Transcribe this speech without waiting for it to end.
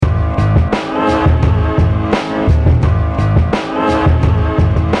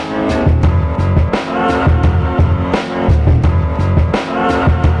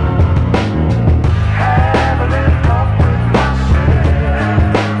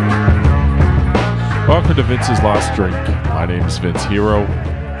Welcome to Vince's Last Drink. My name is Vince Hero.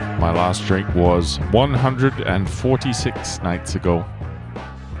 My last drink was 146 nights ago.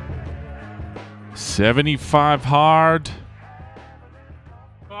 75 hard.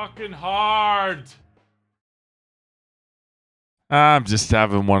 Fucking hard. I'm just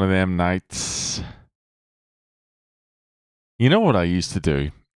having one of them nights. You know what I used to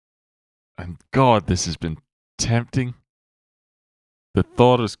do? And God, this has been tempting. The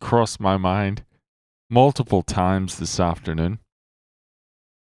thought has crossed my mind multiple times this afternoon.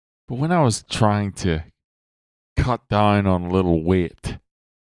 But when I was trying to cut down on a little weight,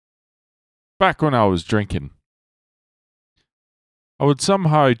 back when I was drinking, I would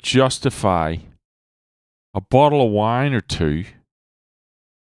somehow justify a bottle of wine or two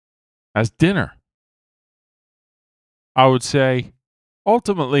as dinner. I would say,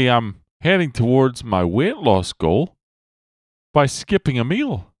 ultimately, I'm heading towards my weight loss goal by skipping a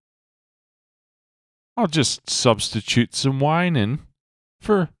meal. I'll just substitute some wine in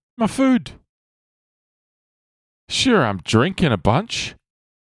for my food. Sure, I'm drinking a bunch,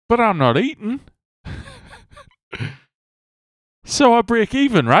 but I'm not eating. So I break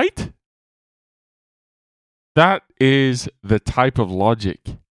even, right? That is the type of logic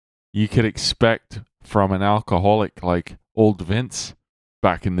you could expect from an alcoholic like old Vince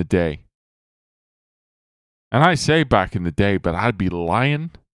back in the day. And I say back in the day, but I'd be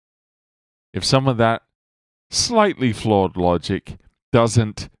lying if some of that slightly flawed logic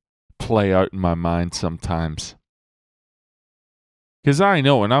doesn't play out in my mind sometimes. Because I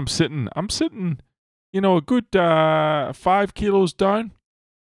know, and I'm sitting, a good 5 kilos down,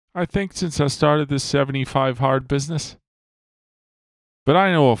 I think, since I started this 75 hard business. But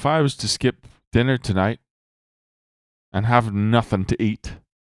I know if I was to skip dinner tonight and have nothing to eat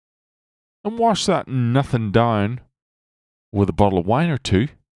and wash that nothing down with a bottle of wine or two,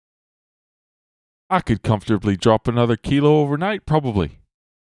 I could comfortably drop another kilo overnight, probably.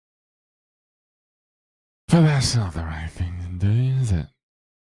 But that's not the right thing to do, is it?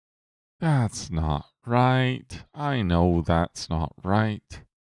 That's not right. I know that's not right.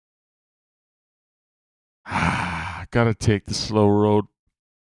 Gotta take the slow road.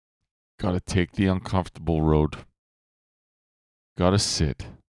 Gotta take the uncomfortable road. Gotta sit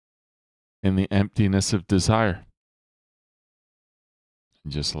in the emptiness of desire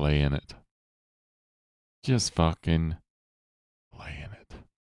and just lay in it. Just fucking lay in it.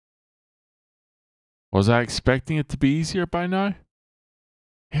 Was I expecting it to be easier by now?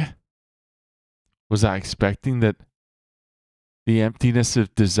 Yeah. Was I expecting that the emptiness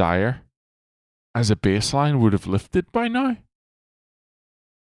of desire as a baseline would have lifted by now?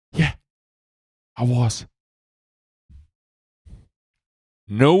 Yeah, I was.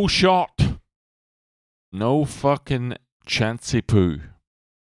 No shot. No fucking chancy poo.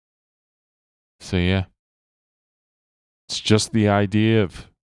 So yeah. It's just the idea of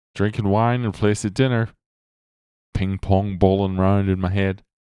drinking wine in place of dinner, ping pong balling round in my head,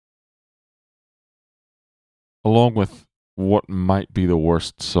 along with what might be the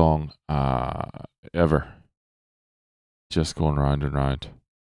worst song ever. Just going round and round.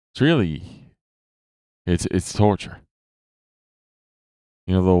 It's really, it's torture.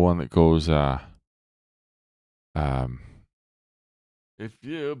 You know the one that goes, if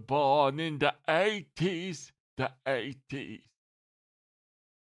you're born in the 80s, the 80s.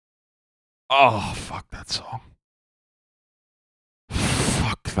 Oh, fuck that song.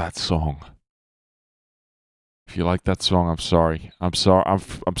 Fuck that song. If you like that song, I'm sorry. I'm sorry. I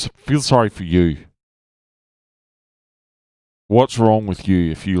feel sorry for you. What's wrong with you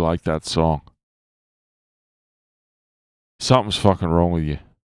if you like that song? Something's fucking wrong with you.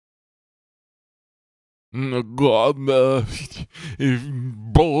 God, if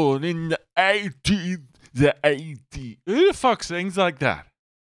born in the 80s, the 80s. Who the fuck sings like that?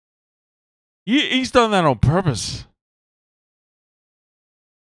 He's done that on purpose.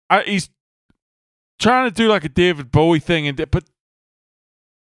 He's trying to do like a David Bowie thing, but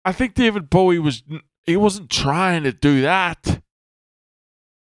I think David Bowie wasn't trying to do that.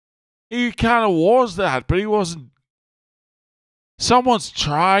 He kind of was that, but he wasn't. Someone's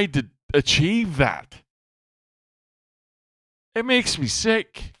tried to achieve that. It makes me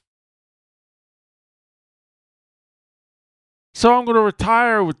sick. So I'm going to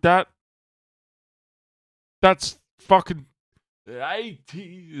retire with that. That's fucking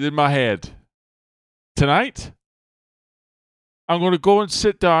 80 in my head. Tonight, I'm going to go and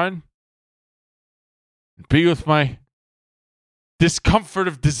sit down and be with my discomfort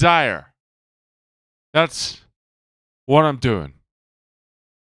of desire. That's what I'm doing.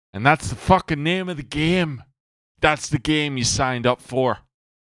 And that's the fucking name of the game. That's the game you signed up for.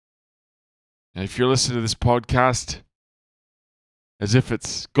 And if you're listening to this podcast as if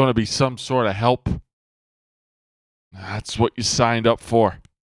it's going to be some sort of help, that's what you signed up for.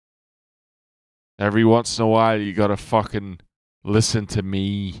 Every once in a while, you got to fucking listen to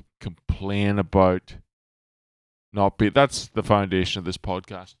me complain about that's the foundation of this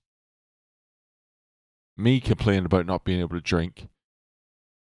podcast. Me complaining about not being able to drink.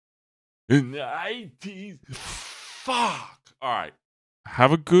 In the 80s. Fuck. All right.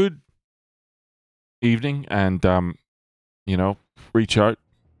 Have a good evening and, reach out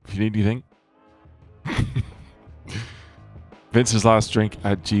if you need anything.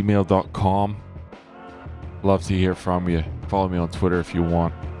 vinceslastdrink@gmail.com. Love to hear from you. Follow me on Twitter if you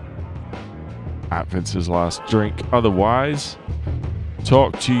want. @Vince'sLastDrink. Otherwise,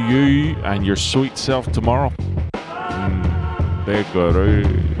 talk to you and your sweet self tomorrow. Bakery.